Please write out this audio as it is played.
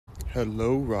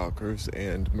Hello, rockers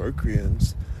and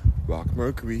Mercuryans. Rock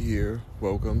Mercury here.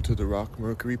 Welcome to the Rock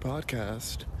Mercury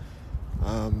podcast.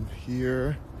 I'm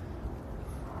here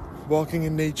walking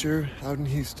in nature out in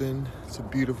Houston. It's a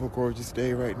beautiful, gorgeous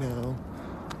day right now.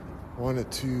 Wanted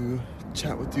to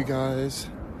chat with you guys.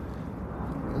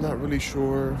 I'm not really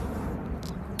sure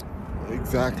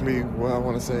exactly what I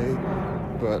want to say,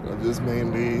 but I just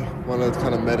mainly want to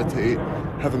kind of meditate,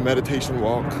 have a meditation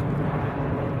walk.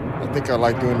 I think I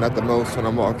like doing that the most when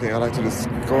I'm walking. I like to just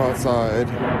go outside,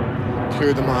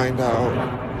 clear the mind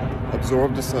out,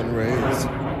 absorb the sun rays,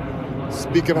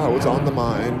 speak about what's on the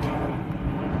mind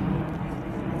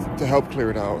to help clear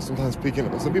it out. Sometimes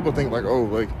some people think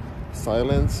like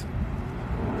silence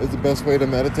is the best way to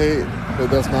meditate, but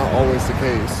that's not always the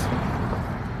case.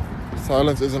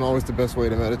 Silence isn't always the best way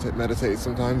to meditate.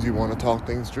 Sometimes you want to talk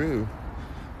things through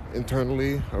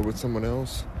internally or with someone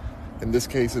else. In this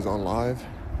case, it's on live.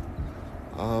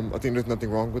 I think there's nothing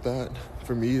wrong with that.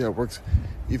 For me, that works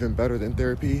even better than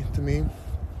therapy to me.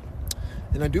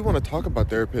 And I do want to talk about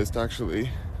therapists,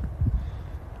 actually.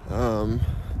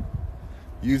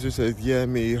 User says, yeah,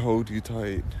 me, hold you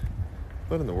tight.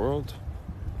 What in the world?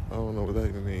 I don't know what that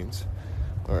even means.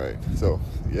 Alright, so,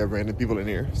 yeah, random people in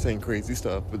here saying crazy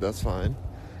stuff, but that's fine.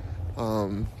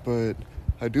 But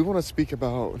I do want to speak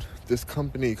about this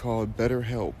company called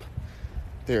BetterHelp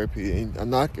Therapy, and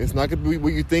it's not going to be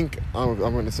what you think I'm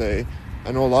going to say.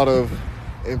 I know a lot of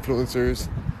influencers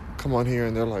come on here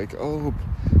and they're like, oh,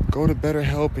 go to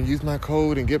BetterHelp and use my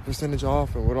code and get percentage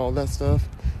off and with all that stuff.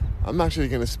 I'm actually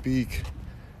going to speak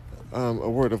a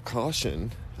word of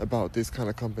caution about this kind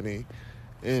of company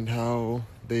and how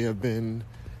they have been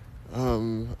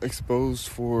exposed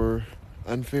for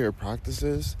unfair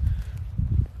practices,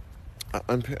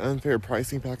 unfair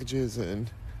pricing packages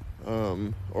and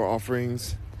or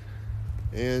offerings,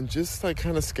 and just like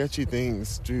kind of sketchy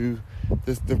things through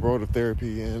the world of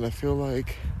therapy. And I feel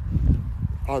like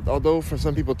although for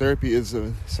some people therapy is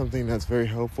something that's very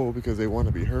helpful because they want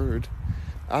to be heard,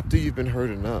 after you've been heard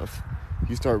enough,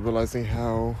 you start realizing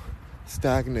how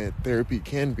stagnant therapy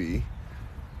can be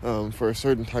for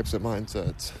certain types of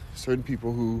mindsets. Certain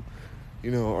people who,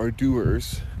 are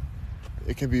doers.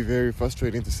 It can be very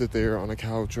frustrating to sit there on a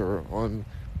couch or on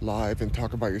live and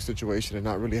talk about your situation and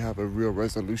not really have a real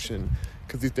resolution,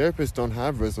 because these therapists don't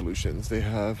have resolutions. They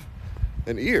have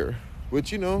an ear,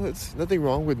 which, it's nothing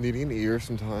wrong with needing an ear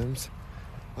sometimes,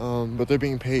 but they're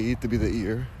being paid to be the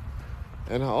ear.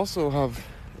 And I also have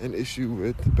an issue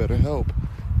with BetterHelp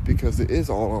because it is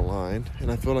all online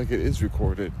and I feel like it is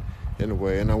recorded in a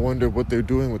way, and I wonder what they're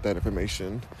doing with that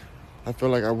information. I feel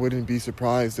like I wouldn't be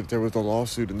surprised if there was a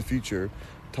lawsuit in the future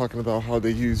talking about how they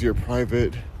use your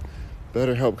private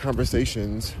BetterHelp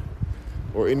conversations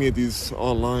or any of these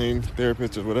online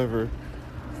therapists or whatever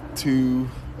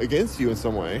against you in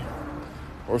some way,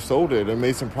 or sold it and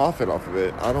made some profit off of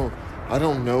it. I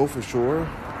don't know for sure,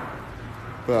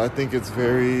 but I think it's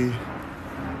very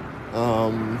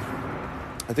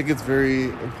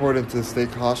important to stay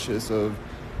cautious of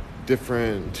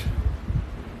different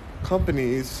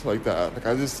companies like that. Like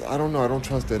I don't know. I don't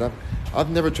trust it. I've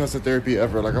never trusted therapy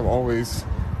ever. Like I've always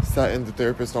sat in the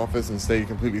therapist's office and stayed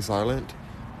completely silent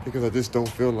because I just don't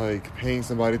feel like paying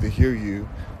somebody to hear you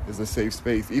is a safe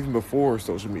space, even before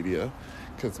social media.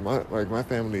 Because my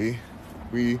family,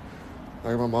 my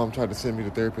mom tried to send me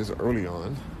to therapists early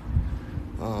on,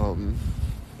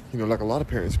 like a lot of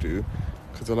parents do,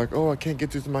 because they're like, oh, I can't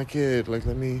get this to my kid. Like,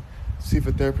 let me see if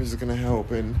a therapist is going to help,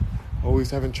 and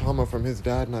always having trauma from his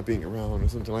dad not being around or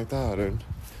something like that, and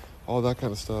all that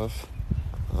kind of stuff.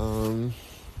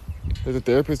 If the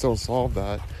therapists don't solve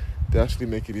that, they actually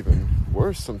make it even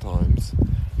worse sometimes.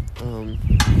 And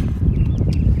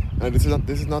this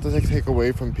is not to take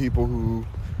away from people who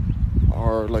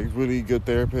are like really good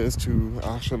therapists who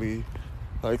actually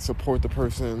like support the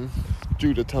person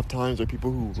through the tough times, or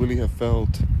people who really have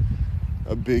felt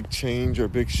a big change or a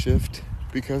big shift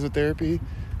because of therapy,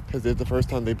 because it's the first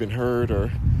time they've been heard,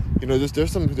 or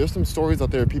there's some stories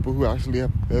out there of people who actually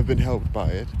have been helped by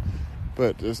it.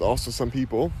 But there's also some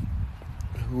people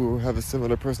who have a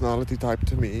similar personality type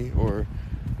to me, or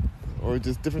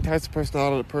just different types of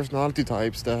personality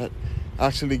types that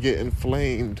actually get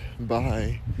inflamed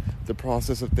by the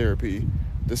process of therapy,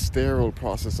 the sterile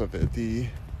process of it,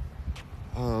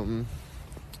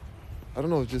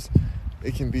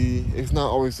 it's not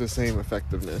always the same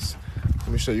effectiveness. Let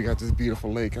me show you guys this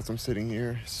beautiful lake as I'm sitting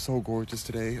here. It's so gorgeous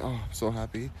today. Oh, I'm so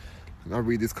happy. And I'll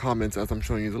read these comments as I'm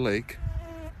showing you the lake.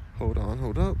 Hold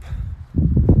up.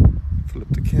 Flip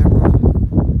the camera.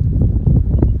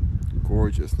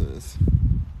 Gorgeousness.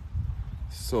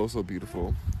 So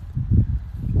beautiful.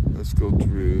 Let's go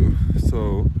through.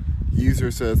 So, user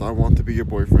says, I want to be your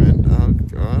boyfriend.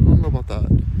 I don't know about that.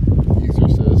 User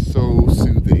says, so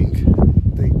soothing.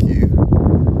 Thank you.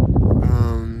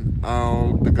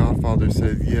 Al, the Godfather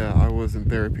says, yeah, I was in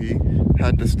therapy.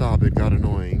 Had to stop. It got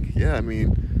annoying. Yeah, I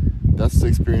mean, that's the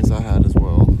experience I had as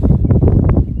well.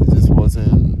 It just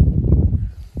wasn't.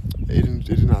 It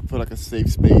did not feel like a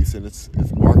safe space, and it's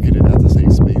marketed as a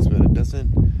safe space, but it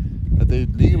doesn't. They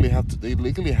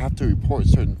legally have to report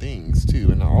certain things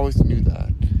too, and I always knew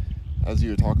that. As you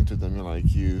were talking to them, you're like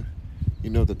you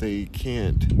know that they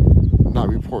can't not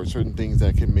report certain things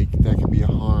that can be a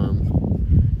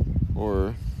harm,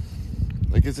 or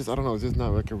like it's just, I don't know, it's just not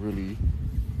like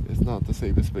it's not the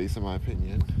safest space in my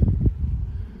opinion.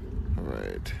 All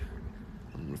right,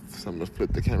 so I'm gonna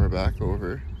flip the camera back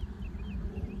over.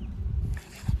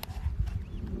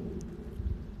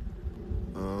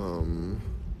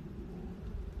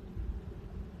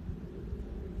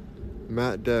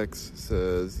 Matt Dex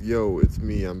says, yo, it's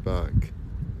me, I'm back.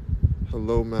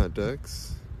 Hello, Matt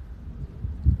Dex.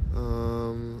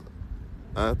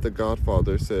 At the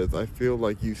Godfather says, I feel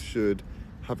like you should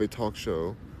have a talk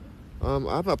show. I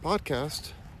have a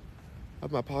podcast.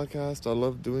 I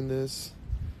love doing this.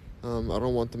 I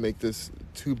don't want to make this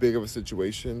too big of a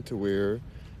situation to where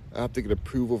I have to get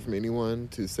approval from anyone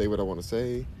to say what I want to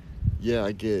say. Yeah,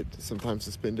 I get sometimes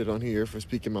suspended on here for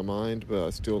speaking my mind, but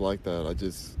I still like that. I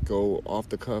just go off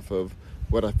the cuff of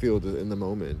what I feel in the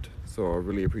moment. So I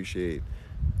really appreciate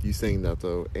you saying that,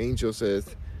 though. Angel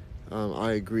says,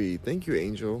 I agree. Thank you,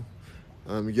 Angel.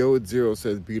 Yo at Zero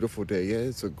says, beautiful day. Yeah,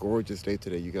 it's a gorgeous day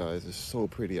today, you guys. It's so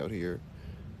pretty out here.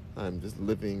 I'm just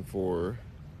living for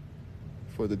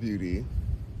the beauty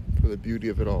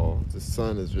of it all. The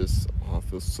sun is just, it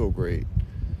feels so great.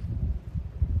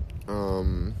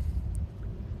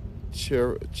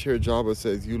 Chair Jabba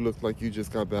says, you look like you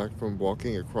just got back from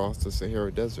walking across the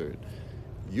Sahara Desert.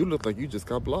 You look like you just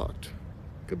got blocked.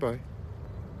 Goodbye.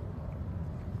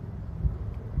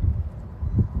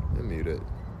 I mute it.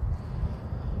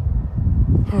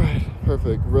 Alright,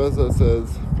 perfect. Reza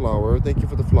says, flower. Thank you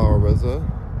for the flower, Reza.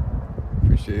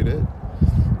 Appreciate it.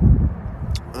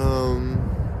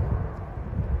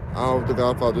 Al, the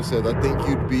Godfather says, I think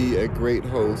you'd be a great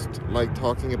host, like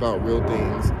talking about real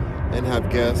things, and have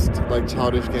guests like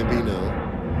Childish Gambino.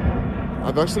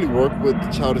 I've actually worked with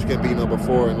Childish Gambino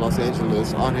before in Los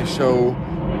Angeles on his show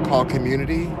called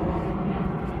Community.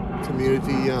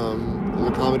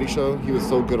 The comedy show. He was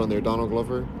so good on there. Donald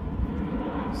Glover.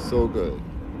 So good.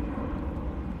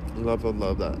 Love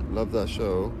that. Love that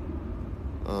show.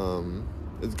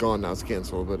 It's gone now. It's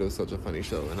canceled, but it was such a funny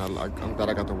show, and I'm glad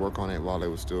I got to work on it while it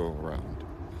was still around.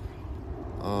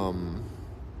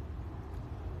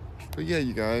 But yeah,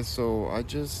 you guys. So I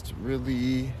just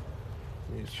really,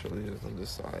 let me show you this on this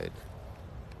side.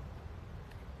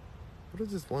 What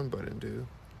does this one button do?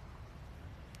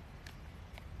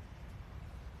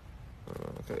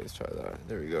 Okay, let's try that.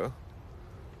 There we go.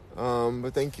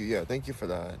 But thank you. Yeah, thank you for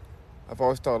that. I've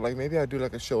always thought like maybe I'd do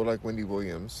like a show like Wendy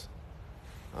Williams.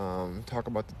 Talk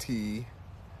about the tea,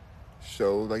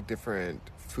 show like different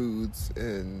foods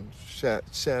and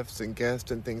chefs and guests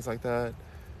and things like that.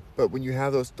 But when you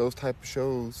have those type of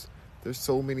shows, there's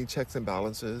so many checks and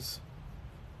balances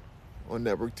on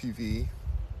network TV.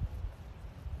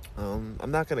 I'm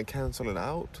not going to cancel it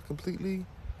out completely,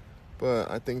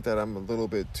 but I think that I'm a little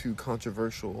bit too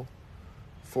controversial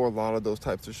for a lot of those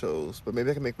types of shows. But maybe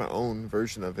I can make my own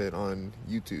version of it on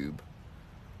YouTube,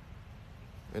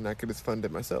 and I could just fund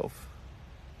it myself.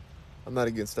 I'm not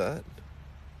against that.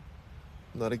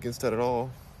 I'm not against that at all.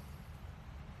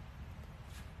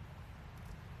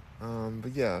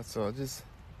 But yeah, so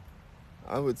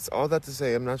all that to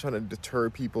say, I'm not trying to deter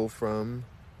people from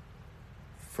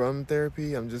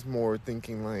therapy. I'm just more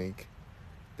thinking like,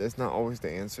 that's not always the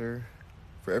answer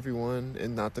for everyone,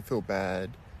 and not to feel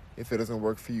bad if it doesn't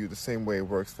work for you the same way it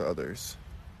works for others.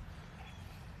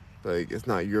 Like, it's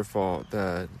not your fault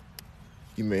that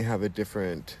you may have a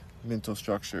different mental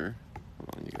structure. Hold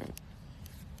on, you guys.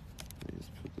 Let me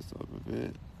just put this up a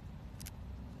bit.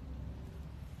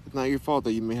 It's not your fault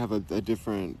that you may have a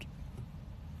different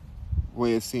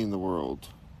way of seeing the world.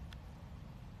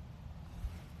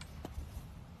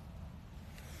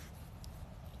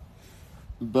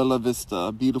 Bella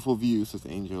Vista, beautiful view, says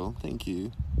Angel. Thank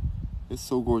you. It's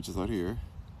so gorgeous out here.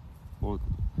 Well,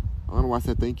 I don't know why I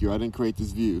said thank you. I didn't create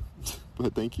this view.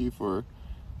 But thank you for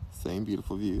saying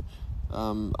beautiful view.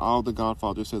 Al the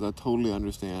Godfather says, I totally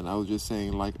understand. I was just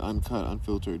saying like uncut,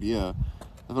 unfiltered. Yeah.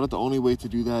 I feel like the only way to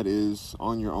do that is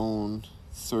on your own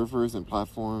servers and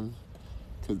platforms,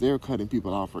 because they're cutting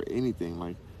people out for anything.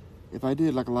 Like, if I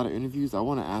did like a lot of interviews, I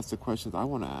want to ask the questions I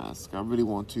want to ask. I really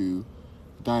want to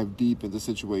dive deep into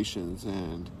situations,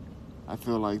 and I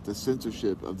feel like the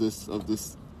censorship of this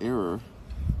era,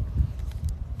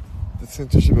 the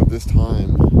censorship of this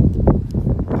time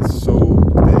is so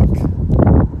thick.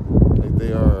 Like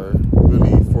they are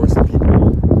really forcing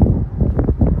people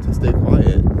to stay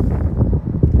quiet.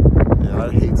 And I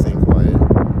hate staying quiet.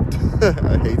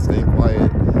 I hate staying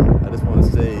quiet. I just want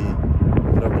to say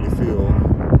what I really feel.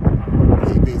 I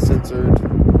hate being censored.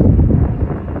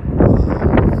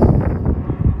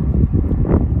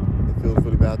 It feels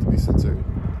really bad to be censored.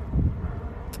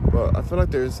 But I feel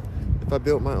like if I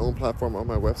built my own platform on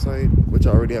my website, which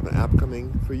I already have an app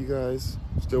coming for you guys,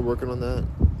 still working on that.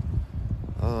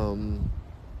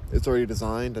 It's already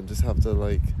designed. I just have to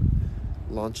like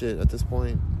launch it at this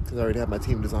point because I already have my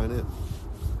team design it.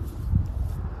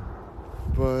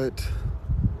 But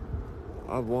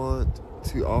I want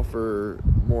to offer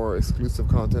more exclusive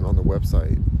content on the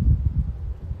website.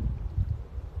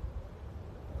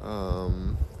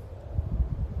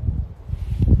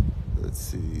 Let's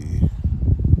see.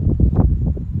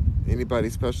 Anybody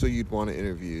special you'd want to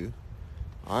interview?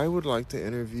 I would like to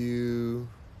interview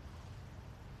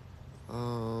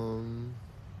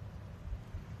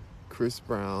Chris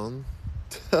Brown.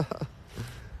 I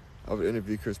would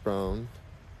interview Chris Brown.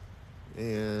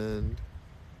 And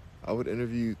I would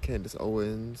interview Candace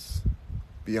Owens,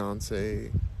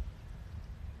 Beyonce,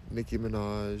 Nicki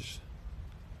Minaj.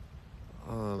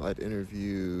 I'd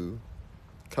interview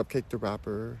Cupcake the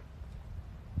Rapper,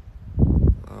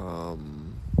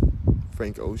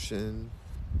 Frank Ocean.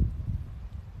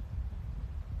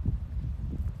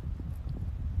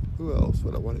 Who else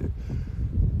would I want to?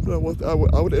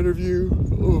 I would interview.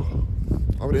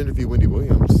 I would interview Wendy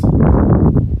Williams,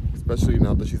 especially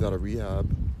now that she's out of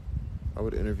rehab. I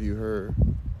would interview her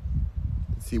and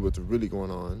see what's really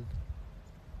going on.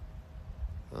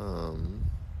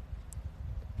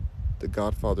 The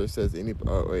Godfather says New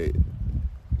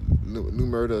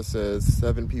Murda says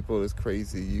 7 people is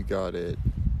crazy. You got it.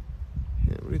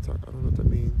 Yeah, what are you talking? I don't know what that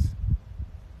means.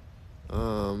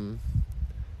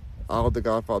 The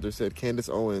Godfather said Candace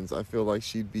Owens. I feel like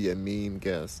she'd be a mean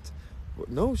guest.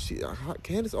 No,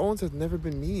 Candace Owens has never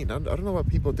been mean. I don't know why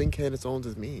people think Candace Owens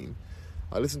is mean.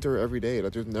 I listen to her every day.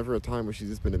 Like, there's never a time where she's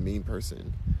just been a mean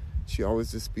person. She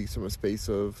always just speaks from a space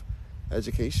of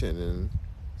education and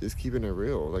just keeping it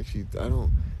real. Like, are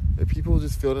people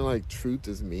just feeling like truth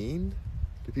is mean?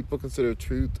 Do people consider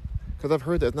truth? Because I've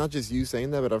heard that. It's not just you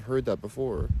saying that, but I've heard that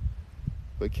before.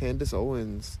 But Candace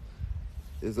Owens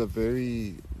is a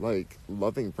very, like,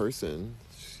 loving person.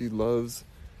 She loves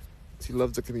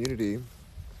the community,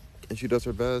 and she does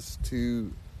her best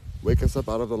to wake us up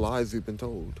out of the lies we've been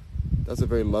told. That's a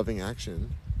very loving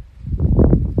action.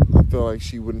 I feel like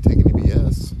she wouldn't take any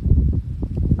BS,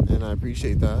 and I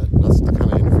appreciate that. That's the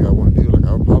kind of interview I want to do. Like,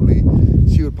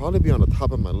 she would probably be on the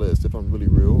top of my list if I'm really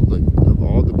real. Like, of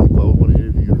all the people, I would want to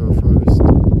interview her first.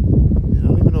 And I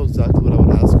don't even know exactly what I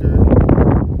would ask her.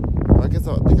 I guess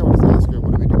I think I would just ask her,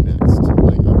 what do we do next?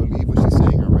 Like, I believe what she's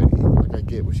saying already. Like, I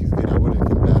get what she's getting. I wouldn't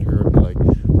combat her and be like,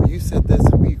 well, you said this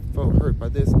and we felt hurt by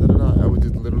this, da-da-da. I would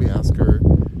just literally ask her,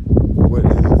 what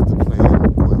is the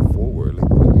plan going forward? Like,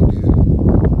 what do we do?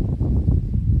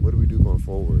 What do we do going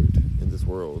forward in this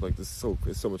world? Like, there's so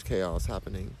much chaos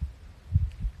happening.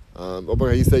 Oh my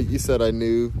God, you said I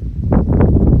knew.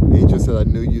 Angel said I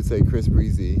knew you'd say Chris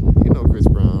Breezy. You know Chris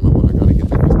Brown. I gotta get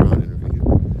the Chris Brown interview.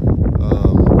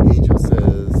 Angel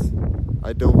says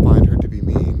I don't find her to be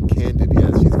mean. Candid,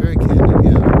 yes, she's very candid.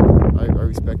 Yeah, I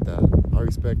respect that. I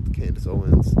respect Candace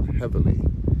Owens heavily.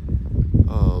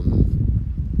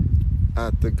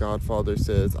 At The Godfather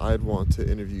says I'd want to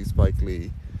interview Spike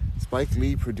Lee. Spike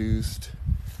Lee produced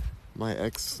my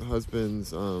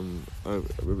ex-husband's a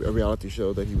reality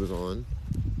show that he was on,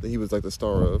 that he was like the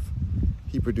star of.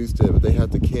 He produced it, but they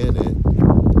had to can it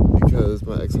because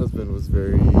my ex-husband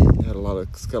had a lot of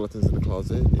skeletons in the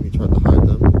closet, and he tried to hide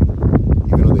them,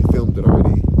 even though they filmed it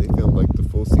already. They filmed like the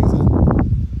full season.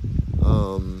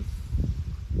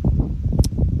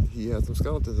 He had some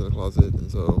skeletons in the closet,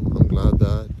 and so I'm glad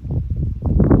that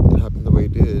it happened the way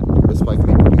it did. But Spike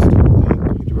Lee produced the whole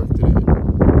thing. He directed it.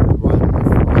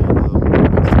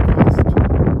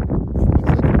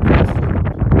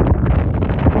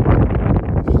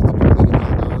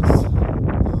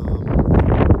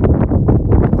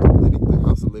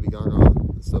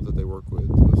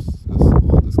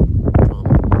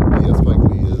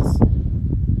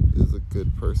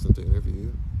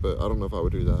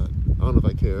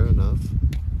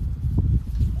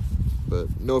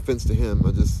 No offense to him,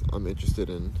 I'm interested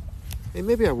in, and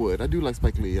maybe I would. I do like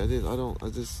Spike Lee.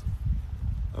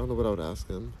 I don't know what I would ask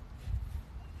him.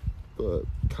 But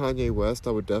Kanye West,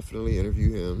 I would definitely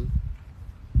interview him.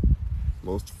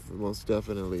 Most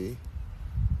definitely.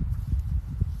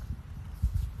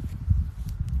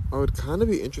 I would kind of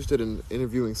be interested in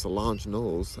interviewing Solange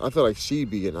Knowles. I feel like she'd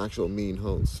be an actual mean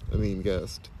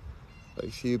guest.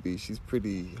 Like she's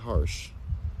pretty harsh.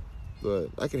 But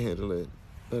I can handle it.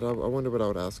 But I wonder what I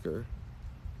would ask her.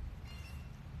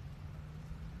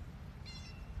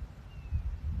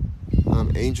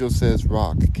 Angel says,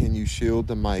 "Rock, can you shield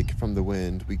the mic from the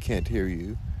wind? We can't hear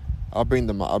you." I'll bring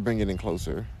it in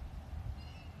closer.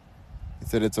 He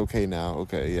said it's okay now.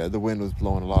 Okay, yeah, the wind was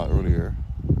blowing a lot earlier.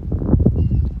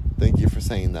 Thank you for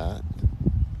saying that.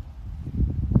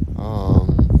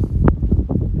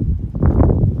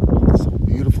 It's so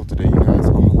beautiful today, you guys.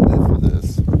 Oh, I live for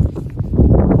this. I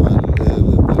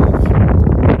live. Oh,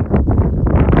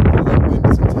 that wind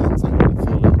is intense. I can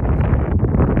feel it.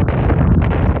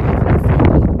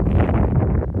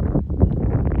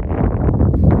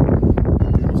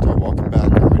 Dude, I'll start walking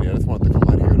back already. I just want to come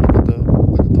out here, look at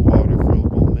the water for a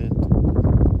moment,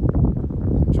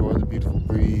 enjoy the beautiful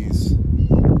breeze,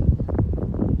 and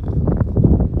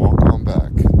walk on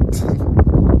back.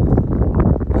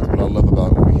 That's what I love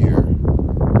about over here.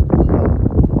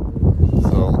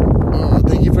 So,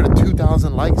 thank you for the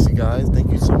 2,000 likes, you guys.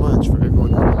 Thank you so much for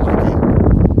everyone who's liking.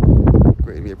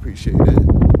 Greatly appreciate it.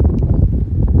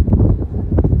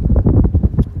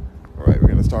 All right, we're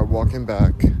gonna start walking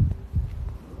back.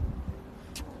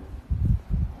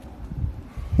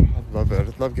 I love it. I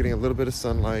just love getting a little bit of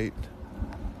sunlight.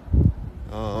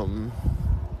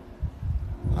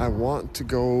 I want to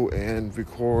go and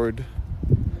record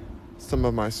some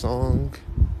of my song.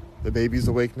 The baby's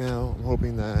awake now. I'm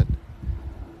hoping that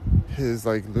his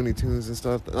like Looney Tunes and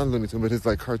stuff, not Looney Tunes, but his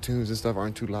like cartoons and stuff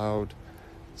aren't too loud,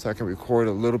 so I can record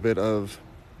a little bit of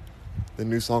the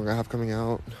new song I have coming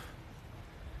out.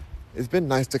 It's been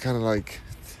nice to kind of like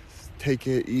take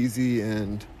it easy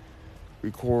and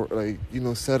record, like,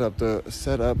 set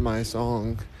up my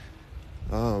song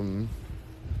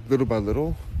little by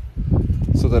little,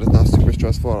 so that it's not super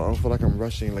stressful. I don't feel like I'm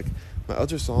rushing. Like my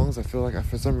other songs, I feel like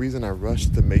for some reason I rush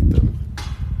to make them.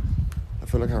 I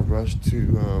feel like I rush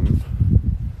to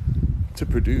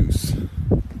produce,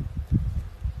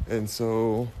 and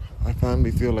so I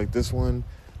finally feel like this one,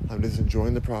 I'm just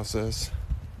enjoying the process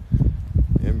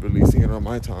and releasing it on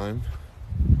my time.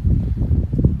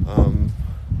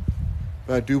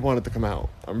 But I do want it to come out.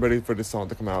 I'm ready for this song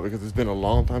to come out because it's been a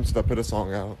long time since I put a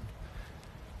song out.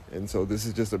 And so this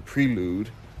is just a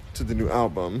prelude to the new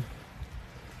album.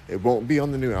 It won't be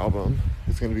on the new album.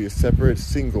 It's going to be a separate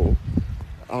single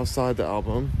outside the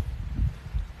album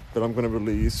that I'm going to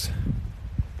release.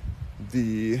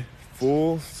 The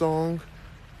full song,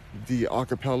 the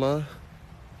acapella,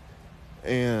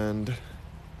 and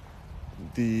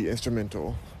the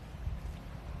instrumental.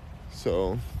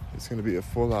 So it's going to be a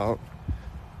full out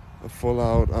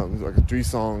like a three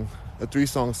song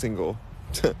single.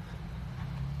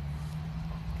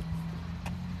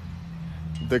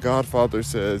 The Godfather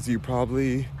says, "You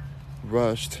probably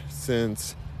rushed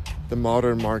since the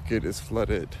modern market is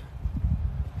flooded."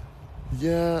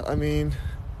 Yeah, I mean,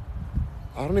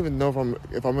 I don't even know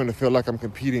if I'm going to feel like I'm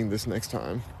competing this next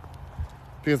time,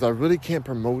 because I really can't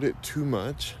promote it too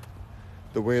much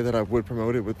the way that I would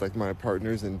promote it with like my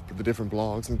partners and the different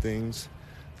blogs and things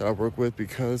that I work with,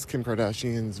 because Kim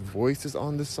Kardashian's voice is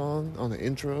on this song, on the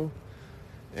intro,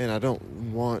 and I don't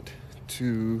want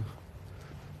to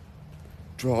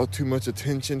draw too much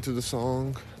attention to the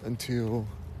song until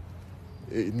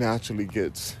it naturally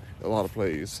gets a lot of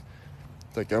plays.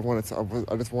 Like I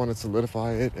just want to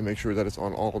solidify it and make sure that it's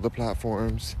on all the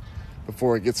platforms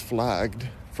before it gets flagged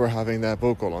for having that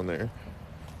vocal on there,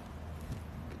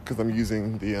 because I'm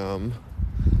using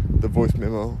the voice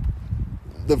memo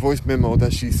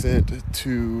that she sent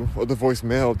to, or the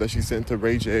voicemail that she sent to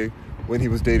Ray J when he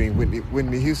was dating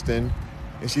Whitney Houston,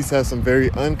 and she says some very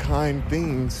unkind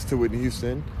things to Whitney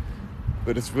Houston,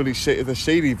 but it's really it's a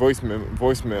shady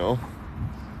voicemail,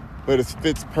 but it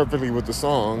fits perfectly with the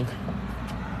song.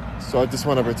 So I just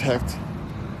want to protect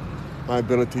my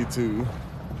ability to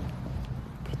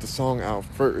put the song out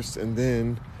first, and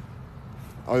then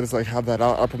I'll just like have that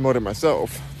out. I'll promote it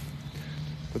myself,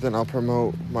 but then I'll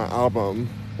promote my album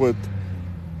with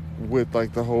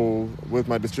like with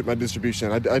my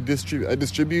distribution. I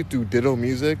distribute through Ditto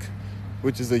Music,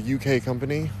 which is a UK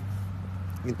company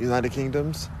in United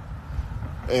Kingdoms,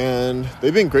 and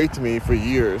they've been great to me for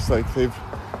years. Like they've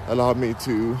allowed me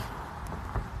to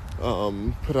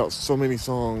put out so many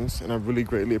songs, and I really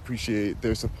greatly appreciate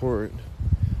their support.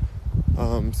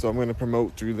 So I'm going to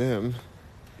promote through them,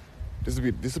 This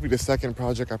will be the second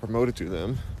project I promoted to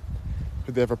them,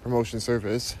 because they have a promotion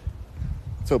service.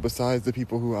 So besides the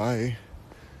people who I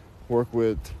work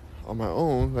with on my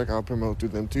own, like I'll promote to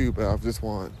them too. But I just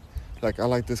want, like, I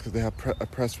like this because they have a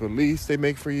press release they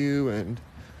make for you, and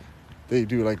they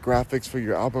do like graphics for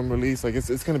your album release. Like it's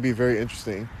going to be very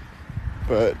interesting.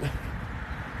 But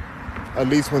at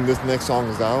least when this next song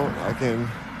is out, I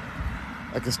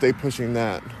can stay pushing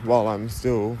that while I'm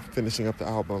still finishing up the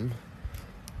album.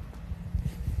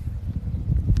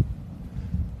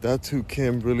 That's who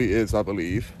Kim really is, I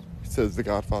believe, says The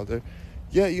Godfather.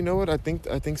 Yeah, you know what? I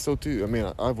think so too. I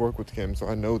mean, I've worked with Kim, so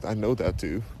I know that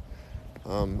too.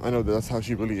 I know that's how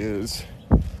she really is.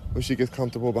 When she gets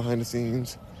comfortable behind the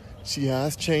scenes, she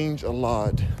has changed a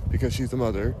lot because she's a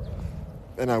mother,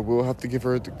 and I will have to give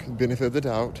her the benefit of the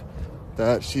doubt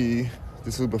that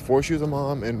this was before she was a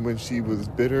mom, and when she was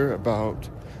bitter about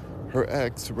her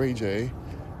ex, Ray J,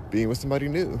 being with somebody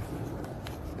new.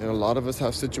 And a lot of us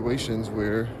have situations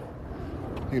where,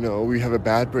 we have a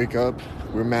bad breakup,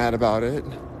 we're mad about it,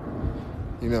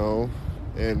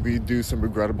 and we do some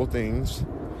regrettable things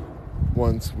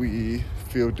once we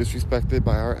feel disrespected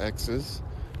by our exes.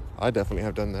 I definitely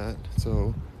have done that.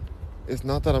 So it's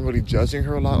not that I'm really judging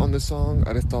her a lot on this song.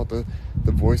 I just thought the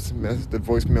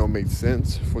voicemail made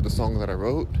sense for the song that I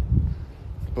wrote.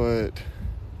 But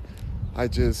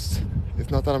it's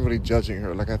not that I'm really judging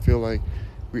her. Like, I feel like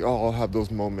we all have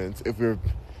those moments.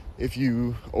 If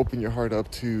you open your heart up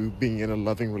to being in a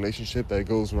loving relationship that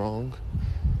goes wrong,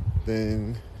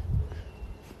 then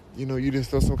you just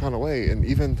feel some kind of way. And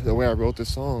even the way I wrote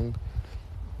this song,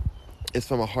 it's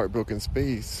from a heartbroken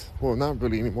space. Well, not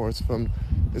really anymore. It's from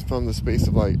the space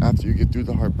of, like, after you get through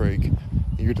the heartbreak,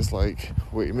 you're just like,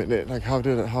 wait a minute, like, how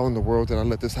in the world did I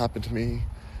let this happen to me?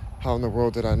 How in the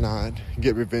world did I not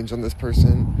get revenge on this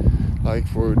person, like,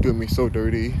 for doing me so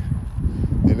dirty?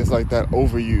 And it's like that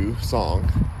Over You song.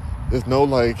 There's no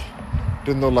like,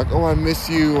 oh, I miss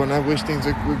you and I wish things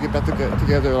would get back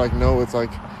together. Like, no, it's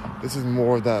like, this is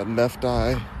more that Left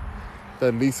Eye,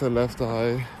 that Lisa Left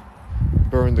Eye,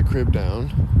 burn the crib down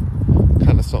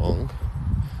kind of song,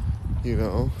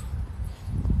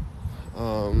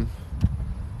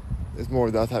 It's more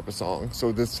of that type of song.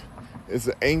 So this is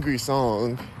an angry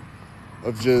song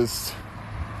of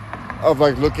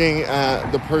like looking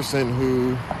at the person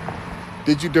who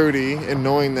did you dirty and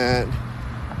knowing that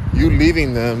you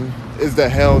leaving them is the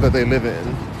hell that they live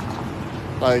in.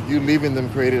 Like, you leaving them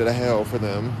created a hell for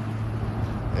them.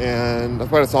 And that's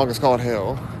why the song is called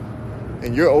Hell.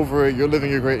 And you're over it, you're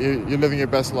living your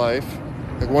best life.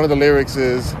 Like, one of the lyrics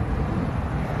is,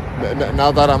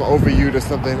 now that I'm over you, there's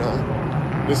something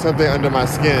under my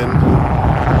skin.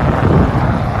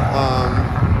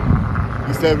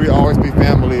 You said we always be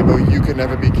family, but you could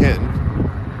never be kin.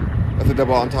 That's a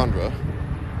double entendre.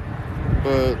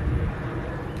 But,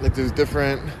 like, there's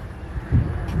different,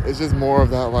 it's just more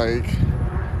of that, like,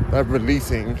 that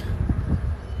releasing,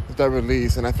 that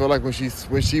release. And I feel like when she was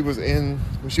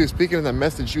speaking in that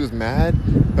message, she was mad,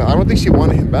 but I don't think she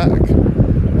wanted him back.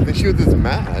 I think she was just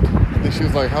mad. I think she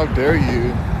was like, how dare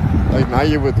you? Like, now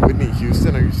you're with Whitney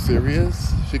Houston, are you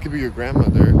serious? She could be your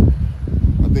grandmother.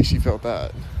 I think she felt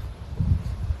that.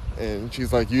 And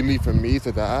she's like, you leave from me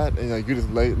to that, and like, you just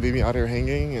leave me out here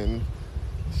hanging. And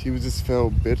she was just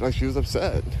felt like she was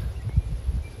upset.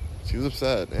 She was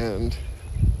upset, and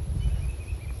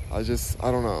I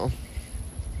don't know.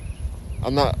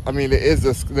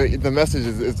 The message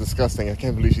is disgusting. I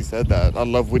can't believe she said that. I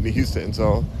love Whitney Houston,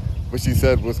 so what she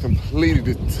said was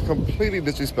completely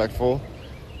disrespectful.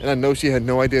 And I know she had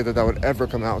no idea that would ever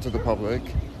come out to the public.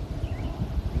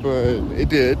 But it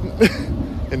did.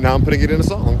 And now I'm putting it in a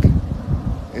song.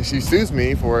 And she sues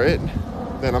me for it,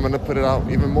 then I'm going to put it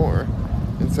out even more.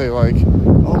 And say, like,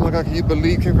 oh my God, can you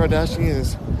believe Kim Kardashian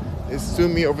is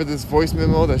suing me over this voice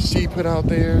memo that she put out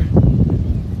there?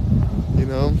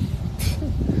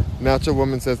 Natural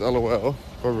Woman says, LOL,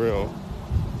 for real.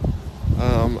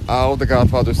 Al, the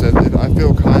Godfather, says, I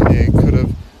feel Kanye could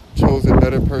have chosen a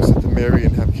better person to marry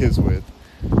and have kids with.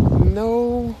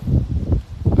 No,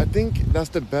 I think that's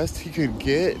the best he could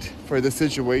get for the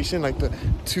situation. Like,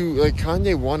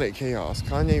 Kanye wanted chaos.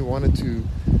 Kanye wanted to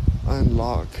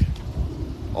unlock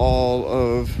all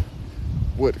of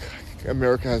what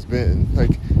America has been.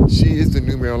 Like, she is the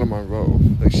new Marilyn Monroe.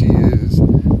 Like, she is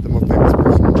the most famous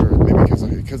person on earth. Maybe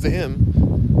because of him.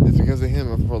 It's because of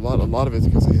him. For a lot of it's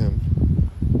because of him.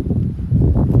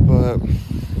 But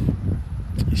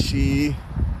she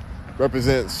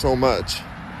represents so much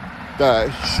that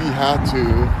she had to,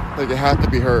 like, it had to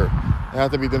be her. It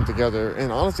had to be them together.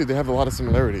 And honestly, they have a lot of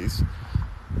similarities.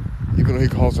 Even though he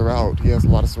calls her out, he has a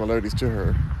lot of similarities to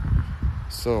her.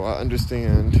 So I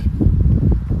understand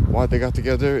why they got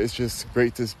together. It's just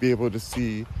great to be able to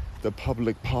see the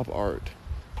public pop art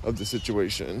of the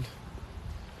situation.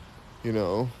 You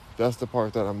know, that's the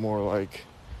part that I'm more like,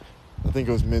 I think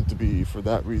it was meant to be for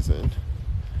that reason.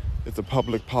 It's a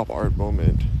public pop art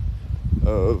moment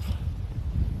of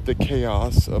the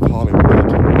chaos of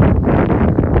Hollywood.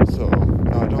 So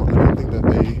no, I don't think that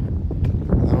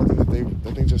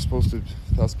I think that's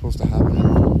supposed to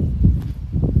happen.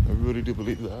 I really do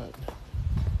believe that.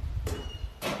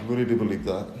 I really do believe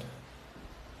that.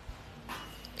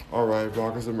 All right,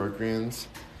 Rockers and Mercuryans.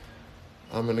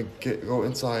 I'm gonna go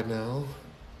inside now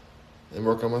and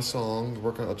work on my song,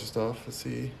 work on other stuff. Let's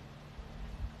see.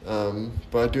 But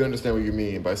I do understand what you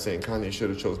mean by saying Kanye should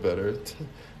have chose better.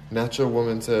 Natural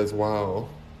Woman says, "Wow,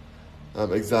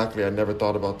 exactly. I never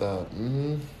thought about that."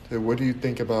 What do you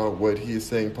think about what he is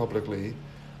saying publicly?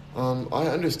 I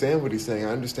understand what he's saying.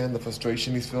 I understand the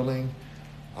frustration he's feeling.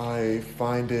 I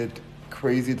find it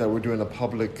crazy that we're doing a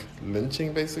public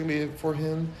lynching basically for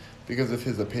him because of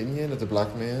his opinion as a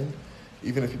black man.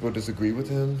 Even if people disagree with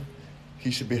him,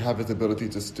 he should have his ability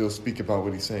to still speak about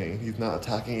what he's saying. He's not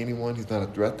attacking anyone. He's not a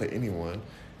threat to anyone.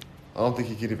 I don't think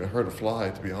he could even hurt a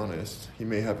fly, to be honest. He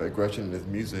may have aggression in his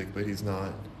music, but he's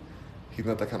not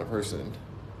that kind of person.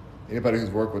 Anybody who's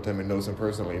worked with him and knows him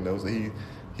personally knows that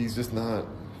he's not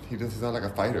like a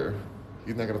fighter.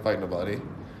 He's not gonna fight nobody.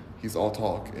 He's all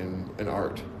talk and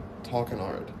art. Talk and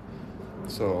art.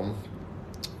 So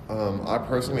I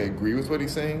personally agree with what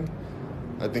he's saying.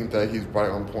 I think that he's right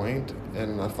on point,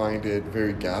 and I find it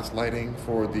very gaslighting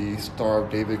for the Star of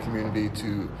David community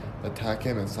to attack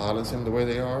him and silence him the way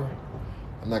they are.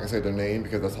 I'm not gonna say their name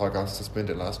because that's how I got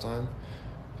suspended last time,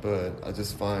 but I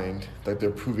just find that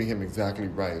they're proving him exactly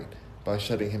right by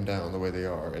shutting him down the way they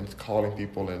are and calling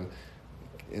people and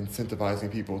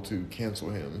incentivizing people to cancel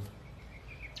him.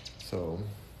 So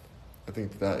I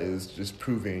think that is just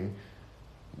proving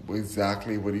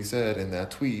exactly what he said in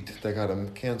that tweet that got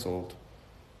him canceled.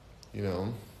 You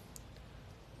know,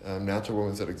 Natural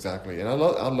Woman said exactly, and I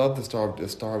love the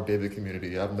Star of David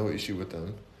community. I have no issue with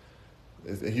them.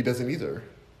 He doesn't either.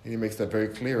 And he makes that very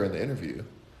clear in the interview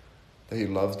that he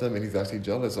loves them and he's actually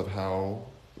jealous of how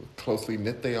closely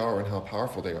knit they are and how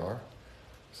powerful they are.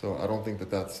 So I don't think that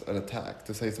that's an attack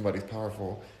to say somebody's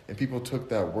powerful. And people took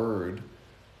that word,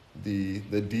 the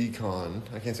decon.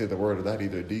 I can't say the word of that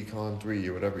either. Decon 3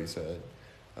 or whatever he said.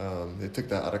 They took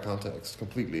that out of context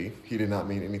completely. He did not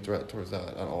mean any threat towards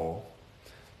that at all.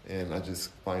 And I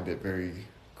just find it very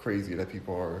crazy that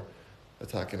people are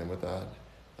attacking him with that.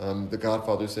 The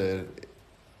Godfather said,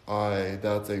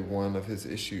 that's one of his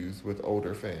issues with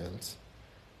older fans.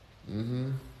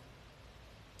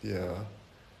 Yeah.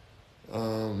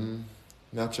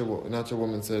 Natural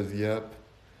Woman says, yep.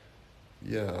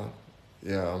 Yeah.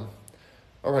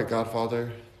 All right,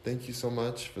 Godfather, thank you so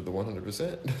much for the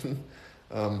 100%.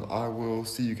 I will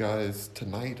see you guys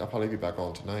tonight. I'll probably be back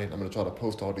on tonight. I'm going to try to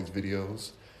post all these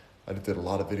videos. I did a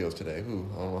lot of videos today. I don't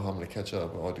know how I'm going to catch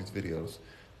up with all these videos.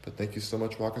 But thank you so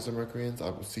much, Rockers and Mercuryans. I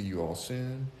will see you all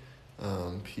soon.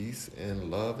 Peace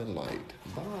and love and light.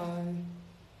 Bye.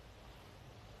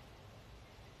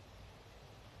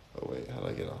 Oh, wait. How do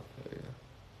I get off? There you go.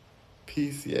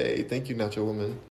 Peace. Yay. Thank you, Natural Woman.